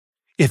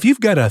If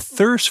you've got a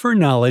thirst for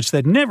knowledge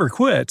that never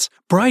quits,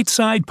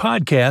 Brightside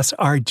Podcasts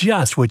are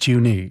just what you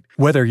need.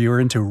 Whether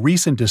you're into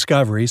recent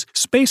discoveries,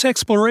 space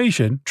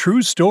exploration,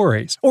 true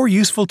stories, or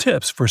useful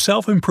tips for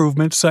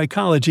self-improvement,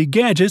 psychology,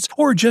 gadgets,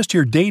 or just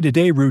your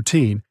day-to-day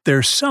routine,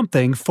 there's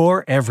something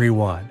for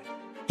everyone.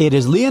 It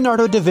is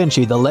Leonardo da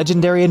Vinci, the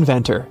legendary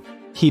inventor.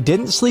 He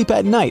didn't sleep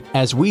at night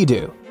as we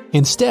do.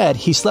 Instead,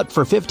 he slept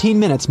for 15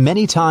 minutes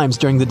many times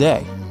during the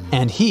day.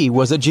 And he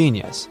was a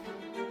genius.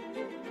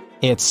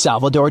 It's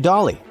Salvador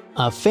Dali,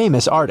 a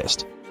famous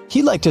artist.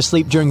 He liked to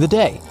sleep during the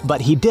day, but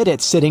he did it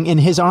sitting in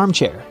his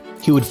armchair.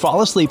 He would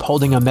fall asleep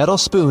holding a metal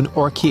spoon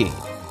or key.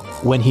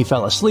 When he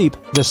fell asleep,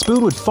 the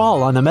spoon would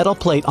fall on a metal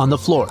plate on the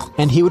floor,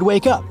 and he would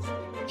wake up.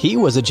 He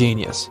was a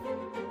genius.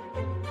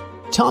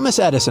 Thomas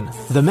Edison,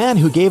 the man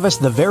who gave us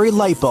the very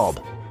light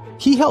bulb.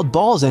 He held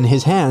balls in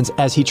his hands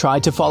as he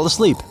tried to fall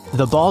asleep.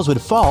 The balls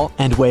would fall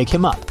and wake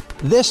him up.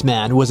 This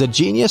man was a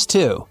genius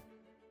too.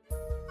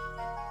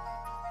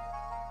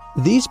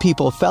 These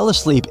people fell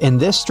asleep in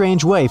this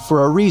strange way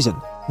for a reason.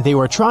 They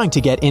were trying to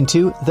get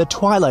into the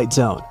twilight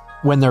zone,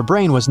 when their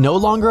brain was no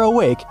longer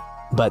awake,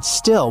 but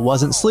still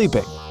wasn't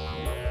sleeping.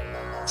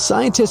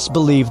 Scientists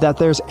believe that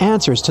there's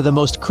answers to the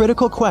most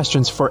critical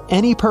questions for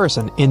any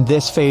person in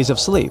this phase of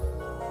sleep.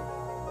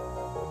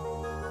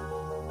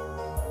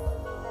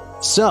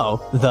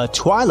 So, the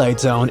twilight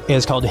zone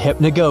is called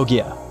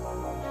hypnagogia.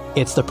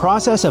 It's the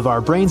process of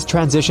our brain's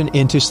transition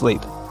into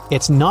sleep.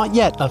 It's not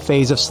yet a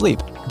phase of sleep,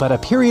 but a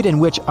period in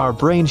which our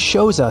brain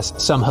shows us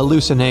some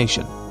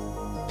hallucination.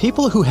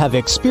 People who have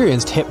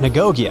experienced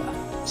hypnagogia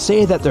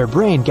say that their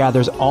brain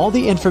gathers all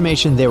the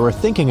information they were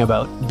thinking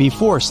about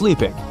before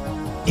sleeping.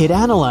 It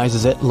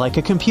analyzes it like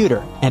a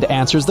computer and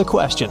answers the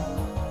question.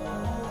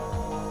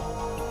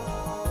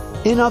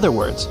 In other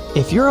words,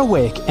 if you're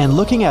awake and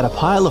looking at a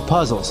pile of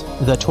puzzles,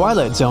 the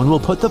twilight zone will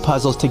put the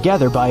puzzles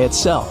together by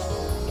itself.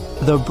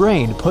 The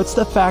brain puts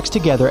the facts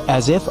together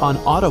as if on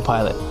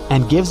autopilot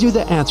and gives you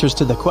the answers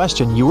to the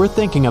question you were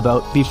thinking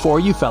about before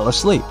you fell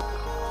asleep.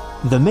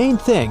 The main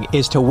thing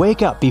is to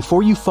wake up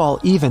before you fall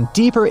even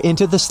deeper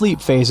into the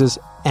sleep phases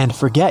and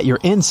forget your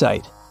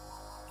insight.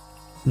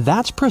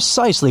 That's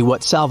precisely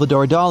what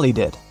Salvador Dali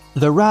did.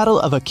 The rattle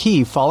of a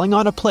key falling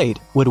on a plate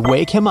would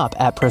wake him up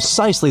at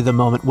precisely the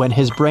moment when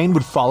his brain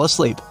would fall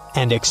asleep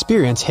and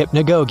experience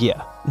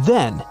hypnagogia.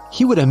 Then,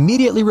 he would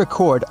immediately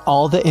record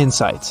all the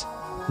insights.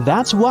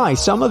 That's why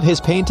some of his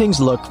paintings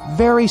look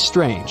very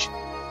strange.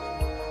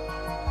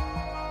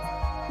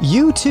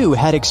 You too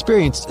had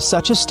experienced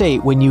such a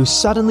state when you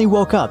suddenly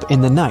woke up in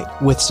the night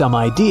with some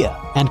idea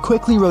and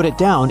quickly wrote it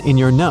down in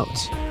your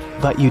notes.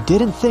 But you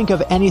didn't think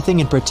of anything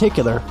in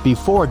particular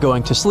before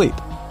going to sleep.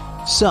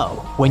 So,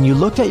 when you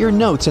looked at your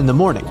notes in the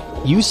morning,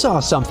 you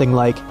saw something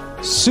like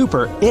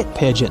Super It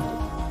Pigeon.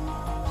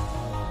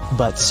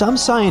 But some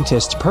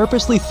scientists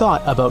purposely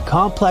thought about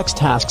complex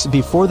tasks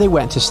before they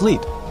went to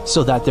sleep,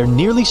 so that their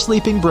nearly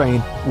sleeping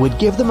brain would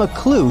give them a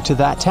clue to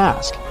that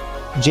task.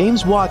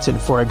 James Watson,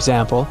 for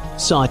example,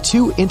 saw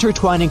two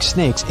intertwining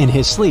snakes in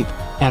his sleep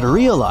and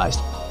realized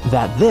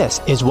that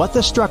this is what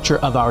the structure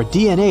of our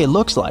DNA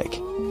looks like.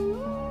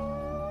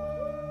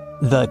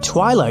 The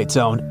twilight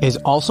zone is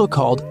also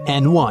called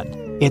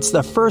N1. It's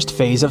the first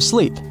phase of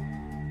sleep.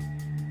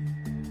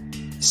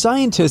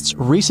 Scientists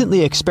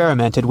recently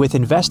experimented with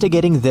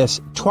investigating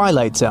this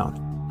twilight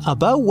zone.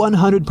 About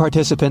 100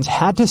 participants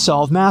had to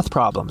solve math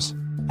problems.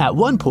 At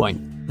one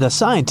point, the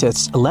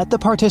scientists let the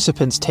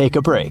participants take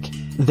a break.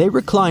 They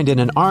reclined in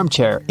an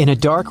armchair in a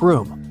dark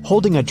room,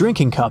 holding a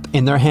drinking cup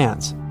in their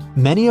hands.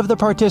 Many of the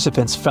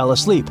participants fell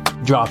asleep,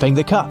 dropping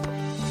the cup.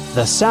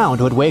 The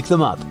sound would wake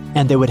them up,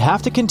 and they would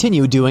have to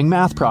continue doing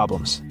math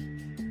problems.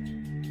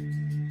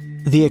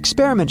 The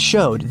experiment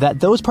showed that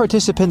those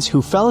participants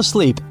who fell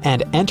asleep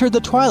and entered the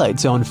twilight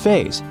zone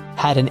phase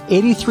had an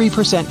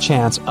 83%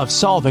 chance of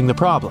solving the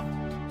problem.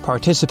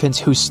 Participants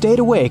who stayed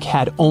awake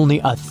had only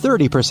a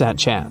 30%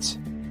 chance.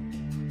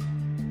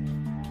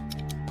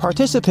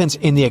 Participants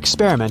in the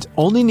experiment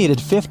only needed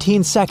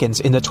 15 seconds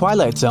in the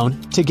twilight zone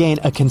to gain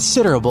a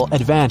considerable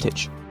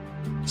advantage.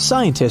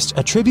 Scientists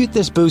attribute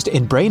this boost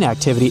in brain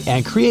activity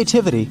and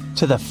creativity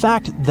to the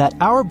fact that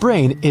our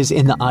brain is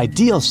in the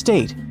ideal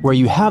state where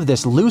you have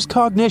this loose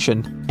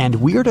cognition and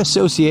weird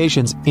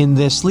associations in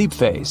this sleep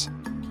phase.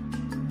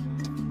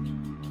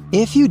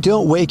 If you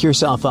don't wake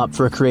yourself up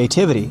for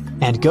creativity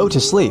and go to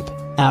sleep,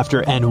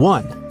 after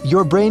N1,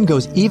 your brain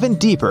goes even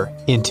deeper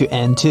into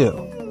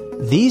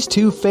N2. These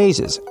two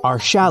phases are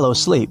shallow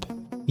sleep.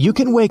 You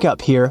can wake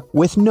up here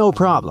with no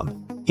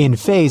problem. In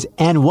phase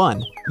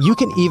N1, you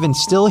can even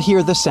still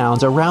hear the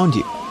sounds around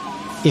you.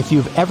 If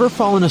you've ever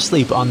fallen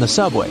asleep on the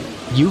subway,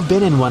 you've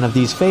been in one of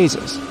these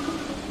phases.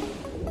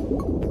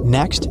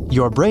 Next,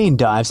 your brain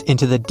dives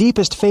into the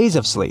deepest phase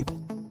of sleep,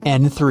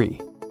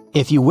 N3.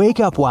 If you wake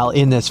up while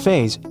in this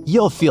phase,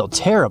 you'll feel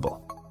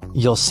terrible.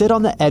 You'll sit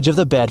on the edge of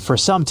the bed for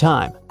some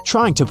time,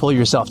 trying to pull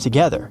yourself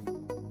together.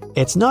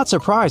 It's not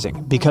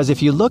surprising because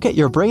if you look at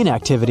your brain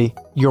activity,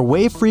 your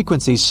wave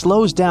frequency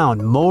slows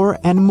down more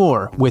and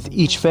more with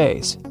each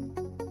phase.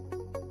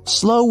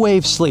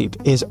 Slow-wave sleep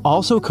is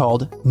also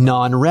called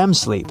non-REM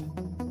sleep.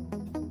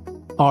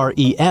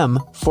 REM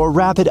for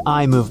rapid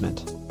eye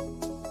movement.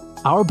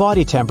 Our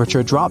body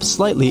temperature drops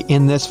slightly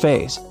in this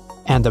phase,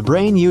 and the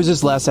brain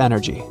uses less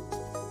energy.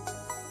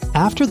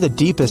 After the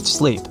deepest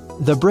sleep,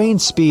 the brain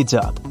speeds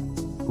up.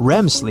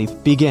 REM sleep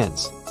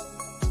begins.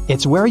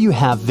 It's where you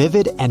have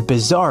vivid and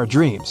bizarre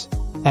dreams,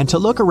 and to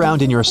look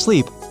around in your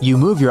sleep, you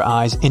move your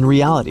eyes in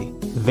reality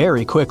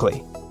very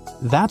quickly.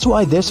 That's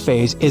why this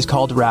phase is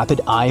called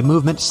rapid eye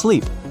movement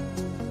sleep.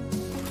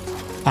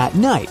 At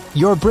night,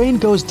 your brain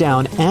goes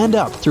down and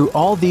up through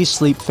all these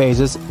sleep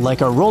phases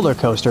like a roller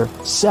coaster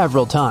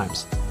several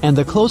times, and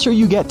the closer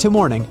you get to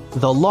morning,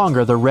 the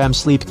longer the REM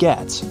sleep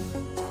gets.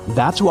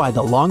 That's why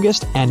the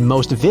longest and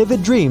most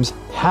vivid dreams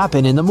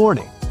happen in the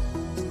morning.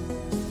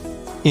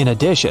 In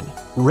addition,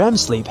 REM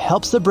sleep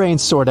helps the brain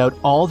sort out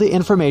all the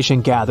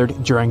information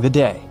gathered during the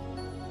day.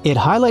 It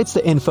highlights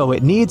the info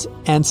it needs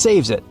and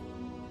saves it.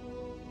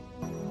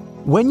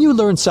 When you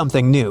learn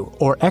something new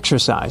or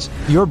exercise,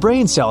 your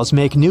brain cells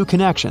make new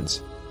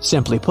connections.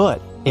 Simply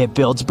put, it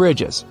builds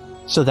bridges,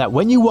 so that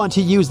when you want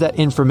to use that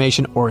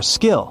information or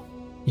skill,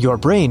 your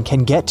brain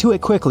can get to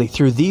it quickly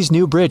through these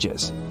new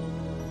bridges.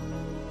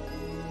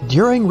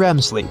 During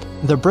REM sleep,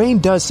 the brain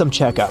does some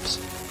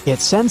checkups. It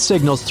sends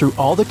signals through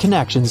all the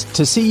connections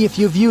to see if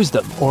you've used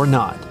them or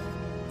not.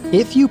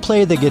 If you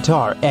play the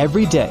guitar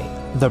every day,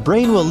 the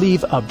brain will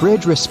leave a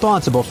bridge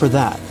responsible for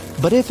that.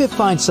 But if it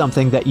finds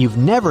something that you've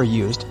never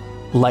used,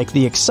 like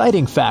the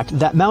exciting fact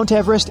that Mount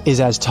Everest is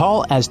as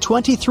tall as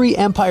 23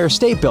 Empire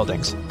State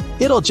Buildings,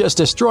 it'll just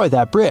destroy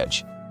that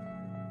bridge.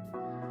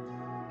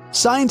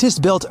 Scientists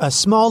built a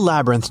small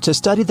labyrinth to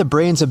study the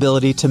brain's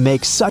ability to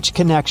make such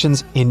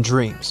connections in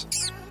dreams.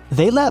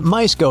 They let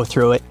mice go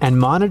through it and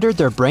monitored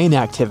their brain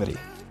activity.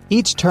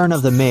 Each turn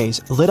of the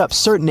maze lit up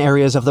certain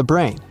areas of the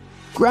brain.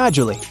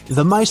 Gradually,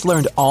 the mice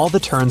learned all the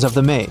turns of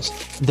the maze.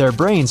 Their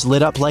brains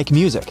lit up like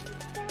music.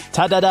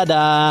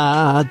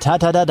 Ta-da-da-da,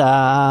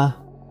 ta-ta-da-da.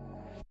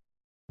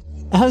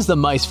 As the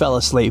mice fell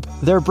asleep,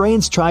 their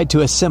brains tried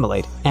to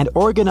assimilate and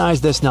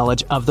organize this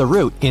knowledge of the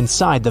route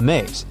inside the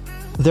maze.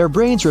 Their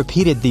brains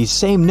repeated these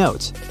same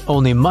notes,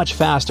 only much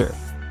faster.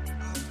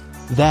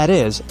 That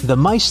is, the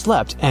mice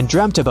slept and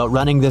dreamt about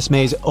running this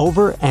maze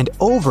over and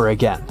over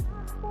again.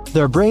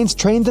 Their brains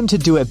trained them to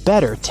do it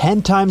better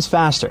 10 times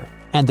faster,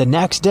 and the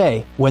next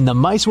day, when the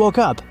mice woke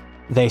up,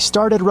 they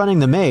started running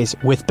the maze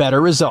with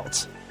better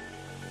results.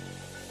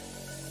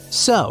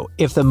 So,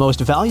 if the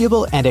most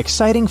valuable and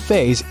exciting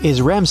phase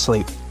is REM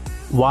sleep,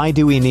 why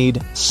do we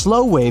need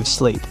slow-wave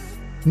sleep?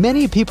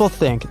 Many people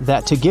think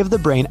that to give the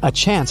brain a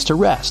chance to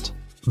rest.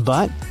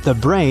 But the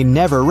brain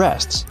never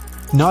rests.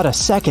 Not a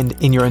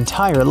second in your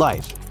entire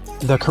life.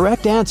 The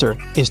correct answer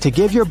is to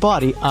give your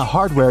body a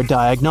hardware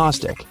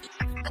diagnostic.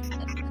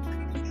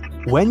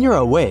 When you're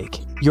awake,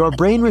 your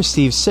brain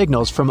receives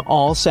signals from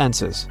all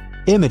senses,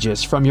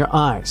 images from your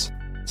eyes,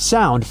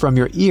 sound from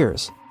your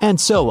ears, and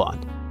so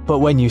on. But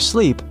when you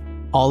sleep,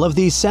 all of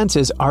these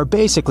senses are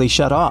basically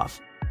shut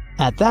off.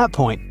 At that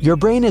point, your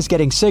brain is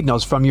getting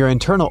signals from your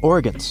internal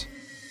organs.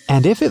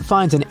 And if it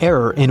finds an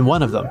error in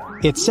one of them,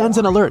 it sends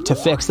an alert to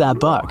fix that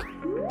bug.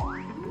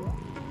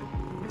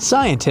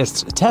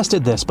 Scientists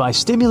tested this by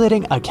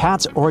stimulating a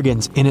cat's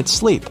organs in its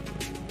sleep.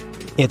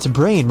 Its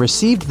brain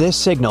received this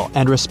signal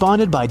and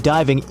responded by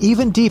diving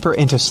even deeper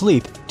into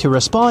sleep to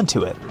respond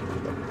to it.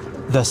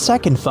 The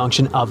second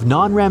function of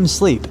non-REM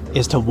sleep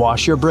is to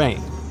wash your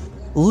brain.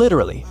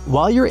 Literally,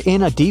 while you're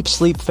in a deep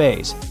sleep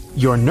phase,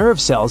 your nerve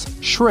cells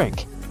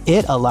shrink.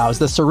 It allows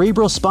the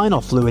cerebral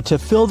spinal fluid to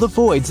fill the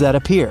voids that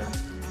appear.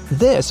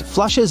 This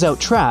flushes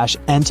out trash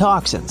and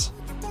toxins.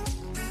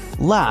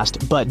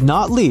 Last but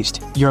not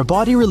least, your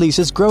body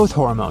releases growth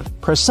hormone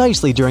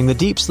precisely during the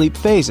deep sleep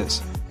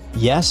phases.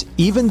 Yes,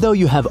 even though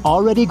you have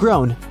already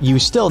grown, you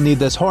still need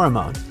this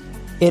hormone.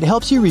 It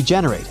helps you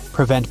regenerate,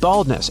 prevent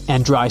baldness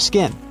and dry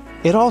skin.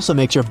 It also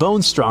makes your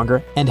bones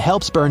stronger and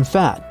helps burn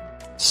fat.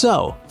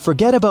 So,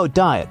 forget about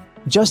diet,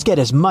 just get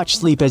as much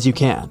sleep as you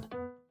can.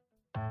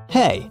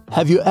 Hey,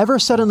 have you ever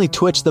suddenly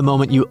twitched the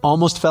moment you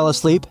almost fell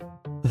asleep?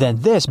 Then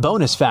this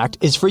bonus fact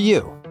is for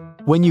you.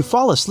 When you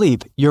fall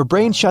asleep, your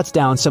brain shuts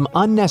down some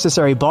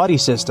unnecessary body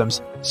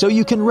systems so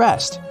you can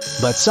rest.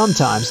 But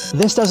sometimes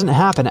this doesn't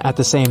happen at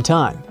the same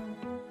time.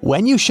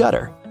 When you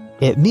shudder,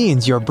 it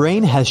means your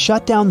brain has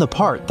shut down the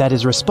part that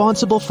is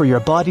responsible for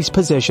your body's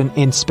position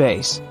in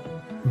space.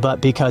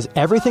 But because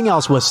everything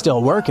else was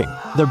still working,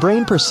 the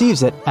brain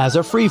perceives it as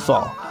a free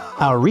fall.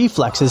 Our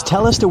reflexes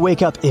tell us to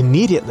wake up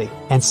immediately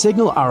and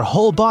signal our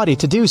whole body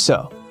to do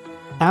so.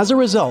 As a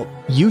result,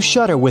 you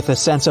shudder with a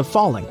sense of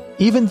falling,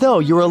 even though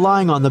you are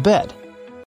lying on the bed.